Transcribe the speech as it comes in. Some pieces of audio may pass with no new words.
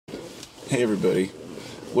Hey everybody,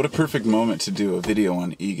 what a perfect moment to do a video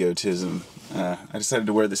on egotism. I decided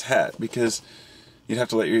to wear this hat because you'd have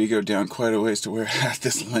to let your ego down quite a ways to wear a hat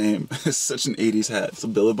this lame. It's such an 80s hat. It's a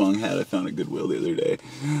Billabong hat I found at Goodwill the other day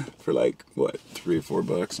for like, what, $3 or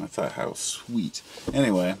 $4, and I thought, how sweet.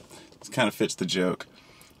 Anyway, it kind of fits the joke.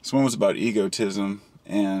 This one was about egotism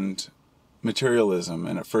and materialism,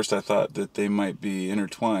 and at first I thought that they might be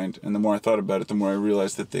intertwined, and the more I thought about it, the more I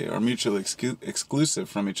realized that they are mutually exclusive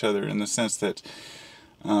from each other, in the sense that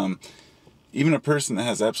even a person that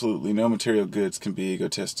has absolutely no material goods can be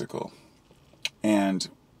egotistical, and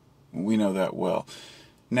we know that well.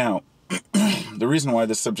 Now, the reason why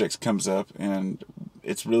this subject comes up, and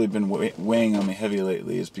it's really been weighing on me heavy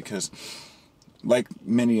lately, is because, like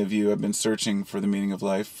many of you, I've been searching for the meaning of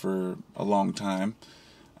life for a long time,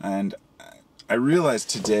 and I realized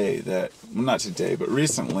today that, well, not today, but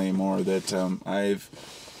recently more, that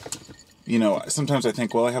sometimes I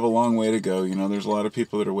think, well, I have a long way to go. There's a lot of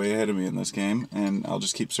people that are way ahead of me in this game, and I'll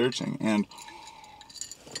just keep searching. And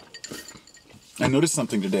I noticed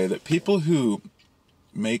something today, that people who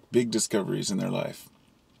make big discoveries in their life,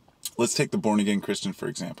 let's take the born-again Christian, for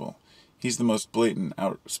example. He's the most blatant,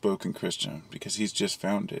 outspoken Christian because he's just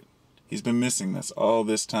found it. He's been missing this all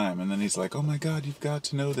this time, and then he's like, oh my God, you've got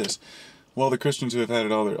to know this. Well, the Christians who have had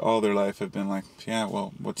it all their life have been like, yeah,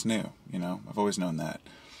 well, what's new? I've always known that.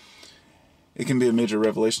 It can be a major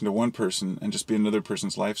revelation to one person and just be another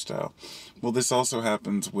person's lifestyle. Well, this also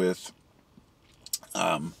happens with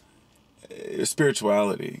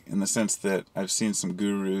spirituality, in the sense that I've seen some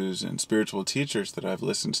gurus and spiritual teachers that I've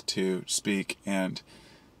listened to speak, and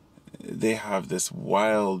they have this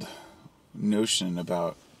wild notion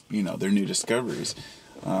about, their new discoveries.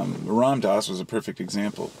 Ram Dass was a perfect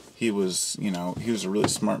example. He was a really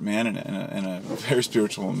smart man and a very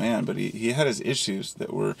spiritual man, but he had his issues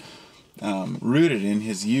that were rooted in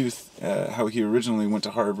his youth, how he originally went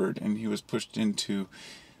to Harvard, and he was pushed into,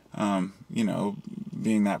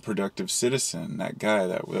 being that productive citizen, that guy,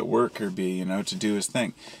 that worker bee, to do his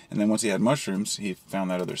thing. And then once he had mushrooms, he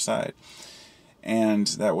found that other side. And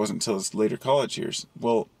that wasn't until his later college years.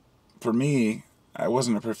 Well, for me, I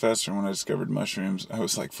wasn't a professor when I discovered mushrooms. I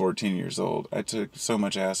was like 14 years old. I took so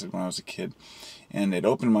much acid when I was a kid, and it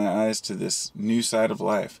opened my eyes to this new side of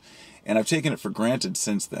life. And I've taken it for granted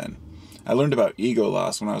since then. I learned about ego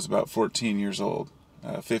loss when I was about 14 years old,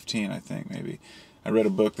 15 I think maybe. I read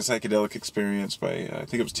a book, The Psychedelic Experience, by, I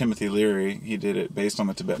think it was Timothy Leary. He did it based on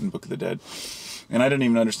the Tibetan Book of the Dead. And I didn't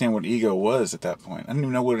even understand what ego was at that point. I didn't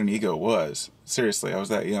even know what an ego was. Seriously, I was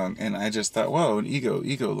that young. And I just thought, whoa, an ego,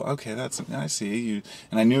 okay, I see you.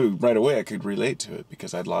 And I knew right away I could relate to it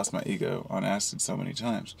because I'd lost my ego on acid so many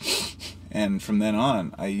times. And from then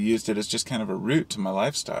on, I used it as just kind of a route to my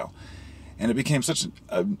lifestyle. And it became such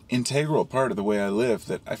an integral part of the way I live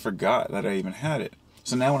that I forgot that I even had it.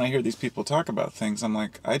 So now when I hear these people talk about things, I'm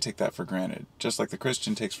like, I take that for granted. Just like the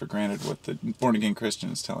Christian takes for granted what the born-again Christian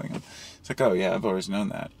is telling him. It's like, oh yeah, I've always known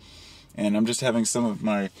that. And I'm just having some of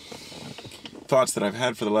my thoughts that I've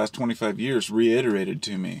had for the last 25 years reiterated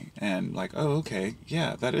to me. And like, oh, okay,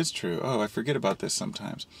 yeah, that is true. Oh, I forget about this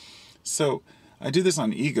sometimes. So I do this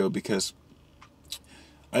on ego because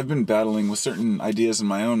I've been battling with certain ideas in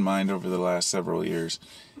my own mind over the last several years.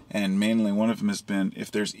 And mainly one of them has been, if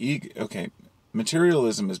there's ego, okay,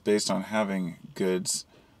 materialism is based on having goods,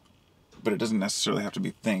 but it doesn't necessarily have to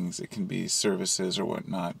be things. It can be services or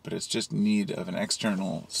whatnot, but it's just need of an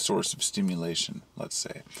external source of stimulation, let's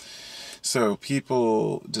say. So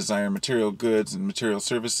people desire material goods and material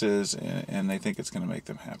services, and they think it's going to make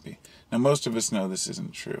them happy. Now, most of us know this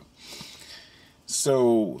isn't true.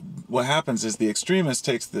 So what happens is the extremist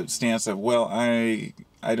takes the stance of, well, I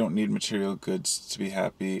don't need material goods to be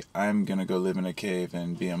happy. I'm going to go live in a cave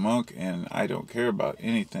and be a monk, and I don't care about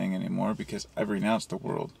anything anymore because I've renounced the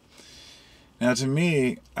world. Now, to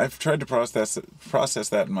me, I've tried to process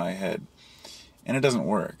that in my head, and it doesn't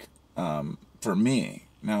work for me.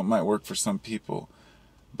 Now, it might work for some people,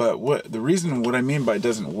 but what I mean by it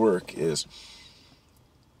doesn't work is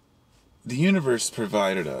the universe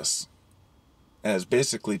provided us as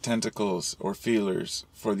basically tentacles or feelers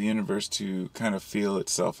for the universe to kind of feel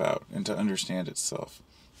itself out and to understand itself.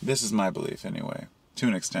 This is my belief anyway, to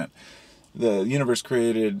an extent. The universe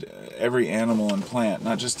created every animal and plant,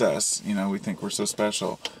 not just us. We think we're so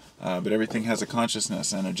special, but everything has a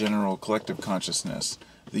consciousness and a general collective consciousness,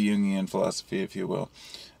 the Jungian philosophy, if you will.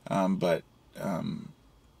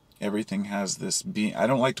 Everything has this being. I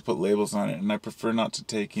don't like to put labels on it, and I prefer not to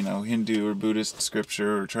take, Hindu or Buddhist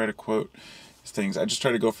scripture or try to quote things. I just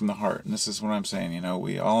try to go from the heart, and this is what I'm saying.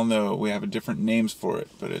 We all know we have different names for it,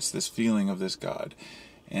 but it's this feeling of this God.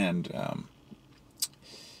 And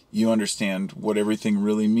you understand what everything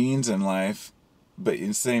really means in life, but at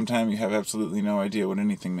the same time you have absolutely no idea what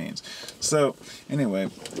anything means. So, anyway,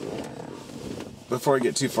 before I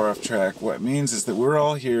get too far off track, what it means is that we're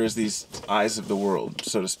all here as these eyes of the world,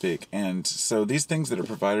 so to speak. And so these things that are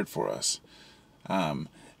provided for us,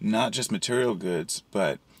 not just material goods,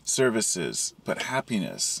 but services, but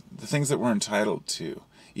happiness, the things that we're entitled to,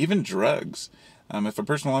 even drugs. If a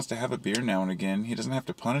person wants to have a beer now and again, he doesn't have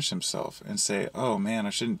to punish himself and say, oh man, I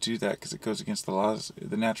shouldn't do that because it goes against the laws,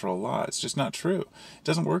 the natural law. It's just not true. It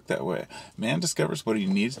doesn't work that way. Man discovers what he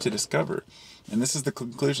needs to discover. And this is the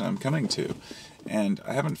conclusion I'm coming to. And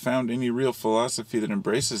I haven't found any real philosophy that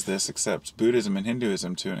embraces this except Buddhism and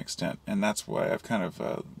Hinduism to an extent. And that's why I've kind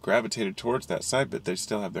of gravitated towards that side, but they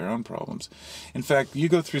still have their own problems. In fact, you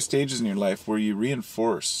go through stages in your life where you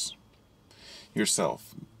reinforce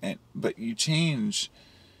yourself, but you change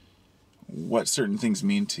what certain things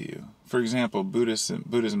mean to you. For example,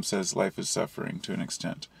 Buddhism says life is suffering to an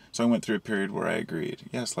extent. So I went through a period where I agreed,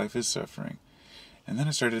 yes, life is suffering. And then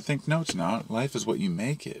I started to think, no, it's not. Life is what you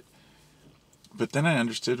make it. But then I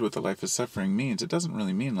understood what the life is suffering means. It doesn't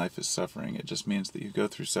really mean life is suffering. It just means that you go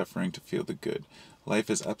through suffering to feel the good. Life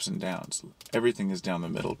is ups and downs. Everything is down the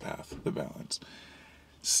middle path, the balance.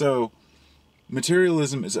 So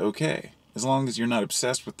materialism is okay, as long as you're not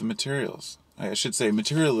obsessed with the materials. I should say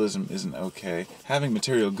materialism isn't okay. Having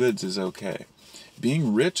material goods is okay.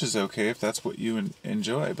 Being rich is okay if that's what you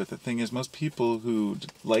enjoy. But the thing is, most people who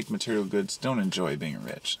like material goods don't enjoy being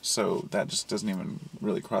rich. So that just doesn't even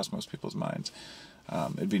really cross most people's minds.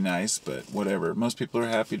 It'd be nice, but whatever. Most people are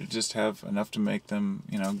happy to just have enough to make them,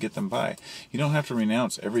 get them by. You don't have to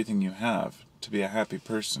renounce everything you have to be a happy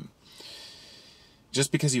person.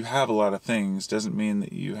 Just because you have a lot of things doesn't mean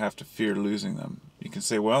that you have to fear losing them. You can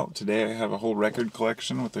say, well, today I have a whole record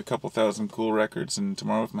collection with a couple thousand cool records, and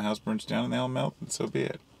tomorrow if my house burns down and they all melt, then so be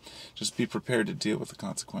it. Just be prepared to deal with the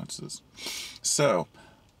consequences. So,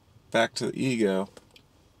 back to the ego,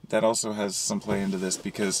 that also has some play into this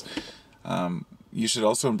because you should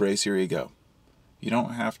also embrace your ego. You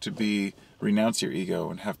don't have to renounce your ego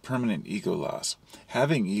and have permanent ego loss.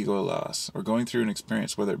 Having ego loss or going through an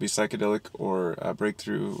experience, whether it be psychedelic or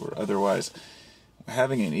breakthrough or otherwise,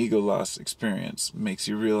 having an ego loss experience makes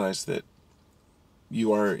you realize that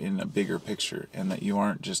you are in a bigger picture and that you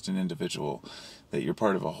aren't just an individual, that you're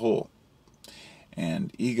part of a whole.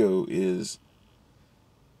 And ego is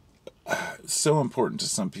so important to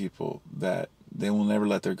some people that they will never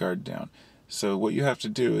let their guard down. So what you have to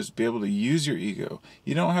do is be able to use your ego.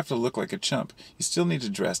 You don't have to look like a chump. You still need to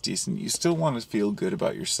dress decent. You still want to feel good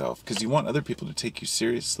about yourself because you want other people to take you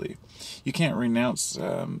seriously. You can't renounce,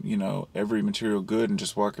 every material good and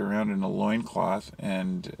just walk around in a loincloth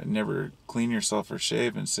and never clean yourself or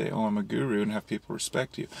shave and say, oh, I'm a guru, and have people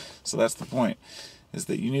respect you. So that's the point, is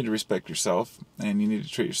that you need to respect yourself and you need to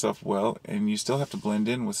treat yourself well, and you still have to blend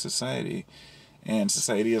in with society. And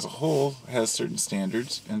society as a whole has certain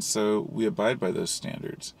standards, and so we abide by those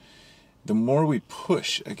standards. The more we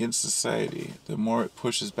push against society, the more it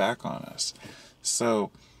pushes back on us. So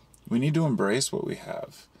we need to embrace what we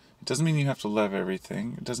have. It doesn't mean you have to love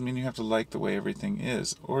everything. It doesn't mean you have to like the way everything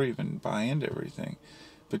is, or even buy into everything.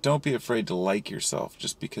 But don't be afraid to like yourself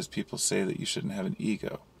just because people say that you shouldn't have an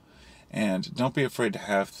ego. And don't be afraid to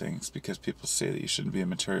have things because people say that you shouldn't be a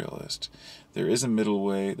materialist. There is a middle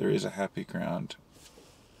way, there is a happy ground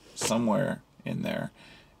somewhere in there.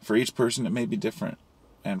 For each person it may be different.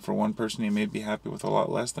 And for one person you may be happy with a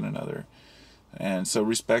lot less than another. And so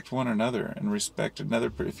respect one another and respect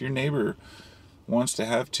another. If your neighbor wants to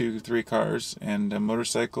have 2-3 cars and a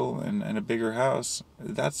motorcycle and a bigger house,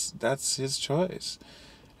 that's his choice.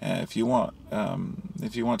 If you want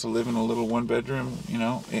to live in a little 1-bedroom,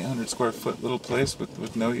 800 square foot little place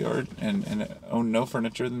with no yard and own no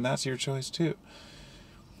furniture, then that's your choice too.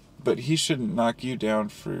 But he shouldn't knock you down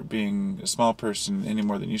for being a small person any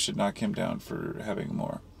more than you should knock him down for having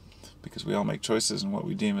more, because we all make choices in what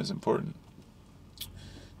we deem as important.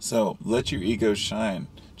 So let your ego shine.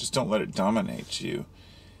 Just don't let it dominate you.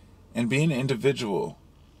 And be an individual.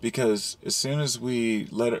 Because as soon as we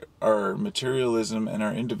let our materialism and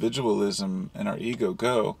our individualism and our ego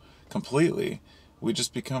go completely, we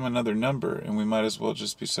just become another number, and we might as well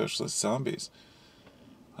just be socialist zombies.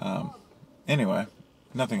 Anyway,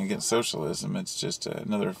 nothing against socialism. It's just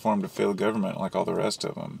another form to fail government like all the rest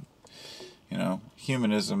of them.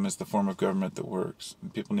 Humanism is the form of government that works.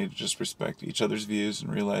 And people need to just respect each other's views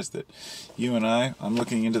and realize that you and I'm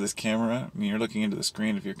looking into this camera, and you're looking into the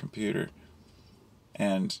screen of your computer.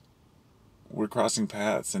 And we're crossing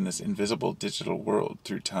paths in this invisible digital world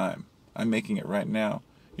through time. I'm making it right now.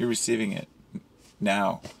 You're receiving it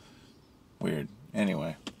now. Weird.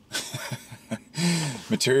 Anyway,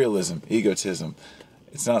 Materialism, egotism,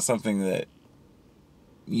 it's not something that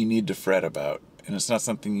you need to fret about, and it's not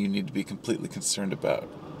something you need to be completely concerned about.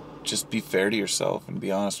 Just be fair to yourself and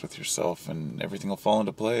be honest with yourself, and everything will fall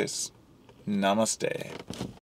into place. Namaste.